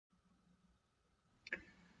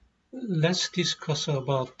Let's discuss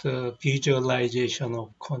about the visualization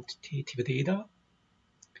of quantitative data.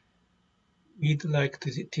 We'd like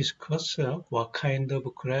to discuss what kind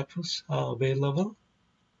of graphs are available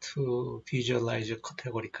to visualize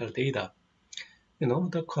categorical data.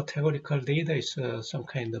 The categorical data is some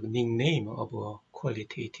kind of nickname of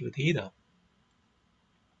qualitative data.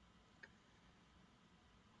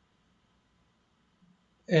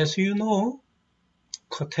 As you know,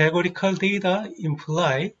 categorical data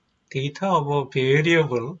imply data of a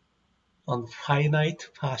variable on finite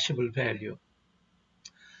possible value.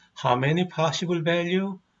 How many possible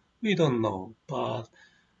value? We don't know, but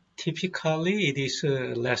typically it is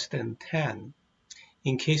less than 10.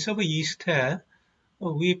 In case of E-stat,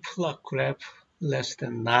 we plot graph less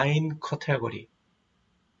than 9 category.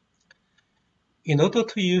 In order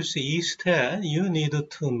to use E-stat, you need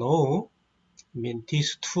to know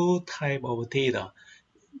these two type of data.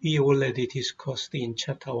 We already discussed in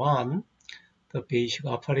chapter 1, the basic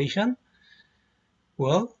operation.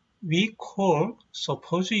 Well,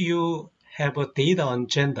 suppose you have a data on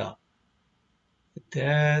gender.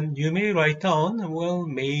 Then you may write down,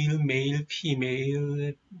 male,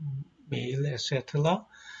 female, male, etc.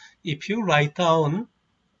 If you write down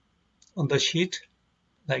on the sheet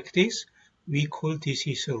like this, we call this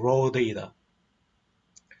is raw data.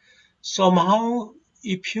 Somehow,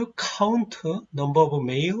 if you count number of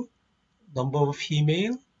male, number of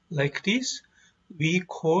female like this, we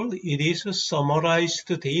call it is summarized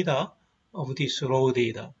data of this raw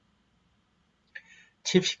data.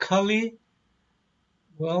 Typically,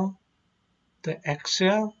 the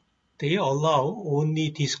Excel, they allow only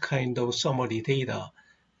this kind of summary data,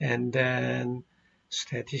 and then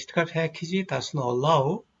statistical package does not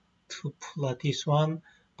allow to plot this one,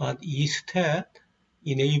 but E-stat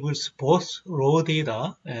enables both raw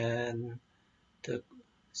data and the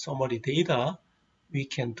summary data. We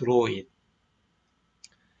can draw it.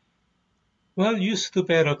 Well, you should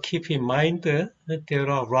better keep in mind that there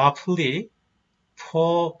are roughly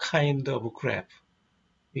 4 kinds of graph.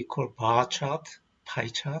 We call bar chart, pie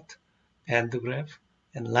chart, band graph,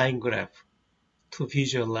 and line graph to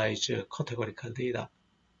visualize categorical data.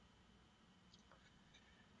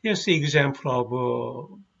 Here's the example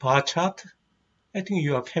of bar chart. I think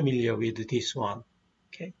you are familiar with this one.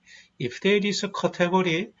 Okay. If there is a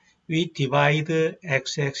category, we divide the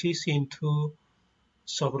x-axis into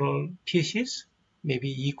several pieces,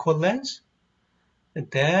 maybe equal length,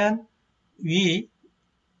 and then we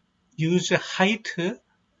use height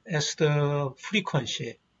as the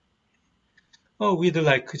frequency. We'd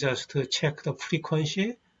like just to check the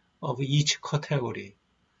frequency of each category.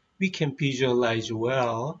 We can visualize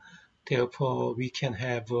well, therefore we can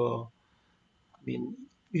have,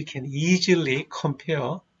 we can easily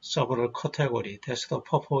compare several categories. That's the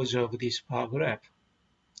purpose of this bar graph.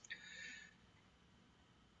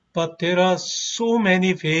 But there are so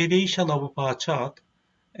many variations of bar chart.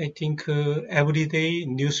 I think everyday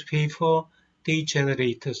newspaper, they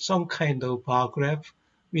generate some kind of bar graph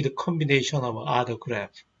with a combination of other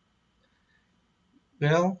graph.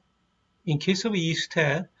 Well, in case of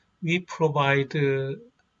E-stat, we provide the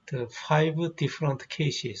 5 different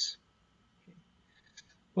cases.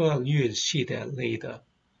 Well, you will see that later.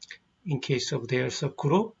 In case of there's a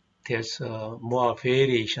group, there's more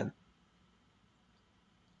variation.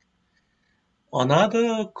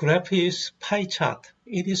 Another graph is pie chart.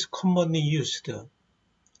 It is commonly used.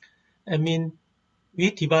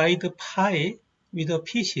 We divide the pie with the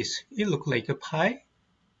pieces. It looks like a pie,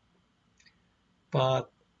 but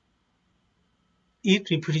it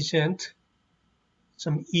represents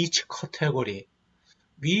each category.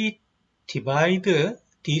 We divide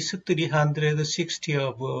these 360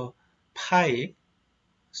 of pie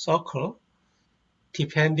circle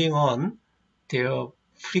depending on their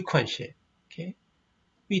frequency. Okay,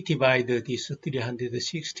 we divide these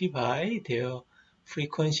 360 by their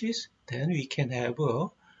frequencies, then we can have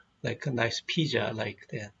like a nice pizza like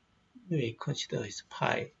that. We consider it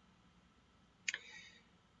pie.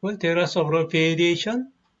 Well, there are several variations.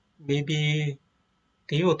 Maybe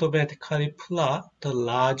they automatically plot the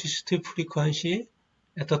largest frequency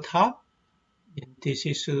at the top. This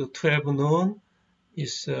is 12 noon.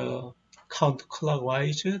 Is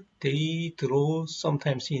counterclockwise. They draw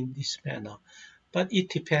sometimes in this manner, but it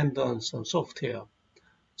depends on some software.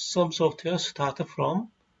 Some software start from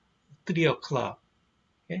 3 o'clock.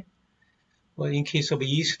 Okay? Well, in case of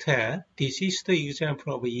E-stat, this is the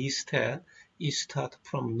example of E-stat. It start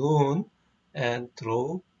from noon and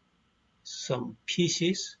draw some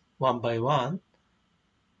pieces one by one,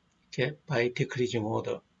 okay, by decreasing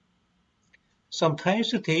order.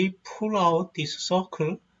 Sometimes they pull out this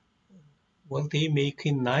circle well, they make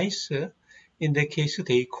it nice. In that case,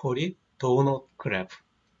 they call it donut graph.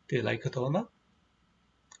 Do you like a donut?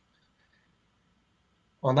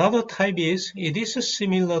 Another type is, it is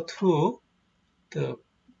similar to the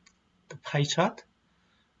pie chart.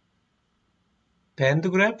 Band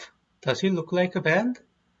graph. Does it look like a band?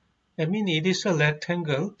 I mean, it is a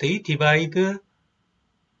rectangle. They divide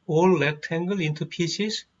all rectangle into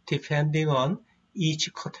pieces depending on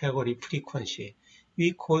each category frequency.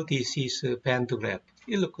 We call this is a band graph.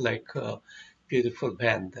 It looks like a beautiful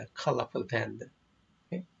band, colorful band.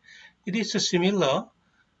 Okay. It is similar,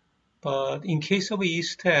 but in case of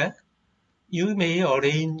E-stack, you may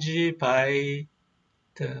arrange by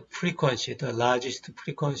the frequency, the largest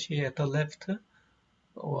frequency at the left,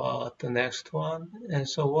 or the next one, and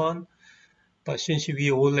so on. But since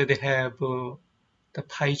we already have the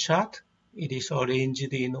pie chart, it is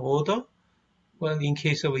arranged in order. Well, in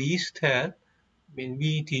case of E-stack, I mean,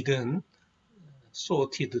 we didn't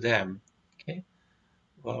sorted them. Okay.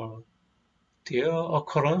 Well, their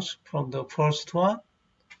occurrence from the first one,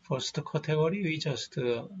 first category, we just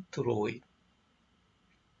draw it.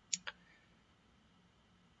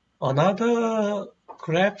 Another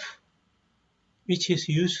graph which is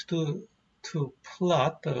used to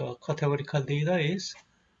plot the categorical data is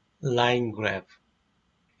line graph.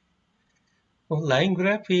 Well, line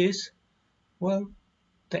graph is, well,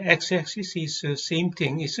 the x-axis is the same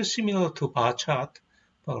thing. It's similar to bar chart,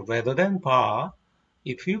 but rather than bar,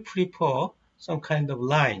 if you prefer some kind of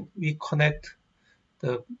line, we connect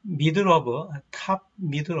the middle of top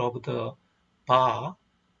middle of the bar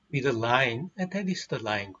with a line, and that is the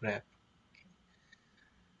line graph.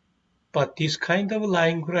 But this kind of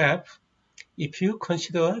line graph, if you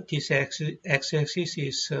consider this x-axis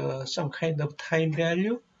is some kind of time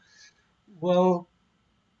value, well,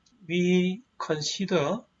 we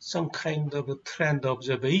consider some kind of trend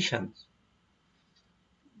observation.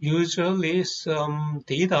 Usually some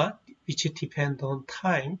data which depend on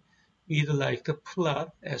time, we'd like to plot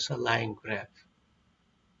as a line graph.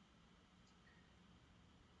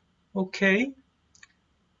 Okay,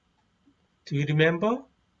 do you remember?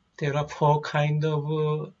 There are four kinds of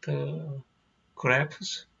the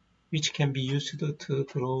graphs which can be used to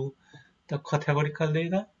draw the categorical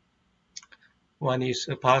data. One is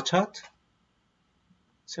a bar chart,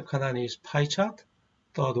 second one is pie chart,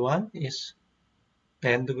 third one is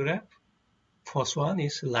band graph, fourth one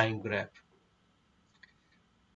is line graph.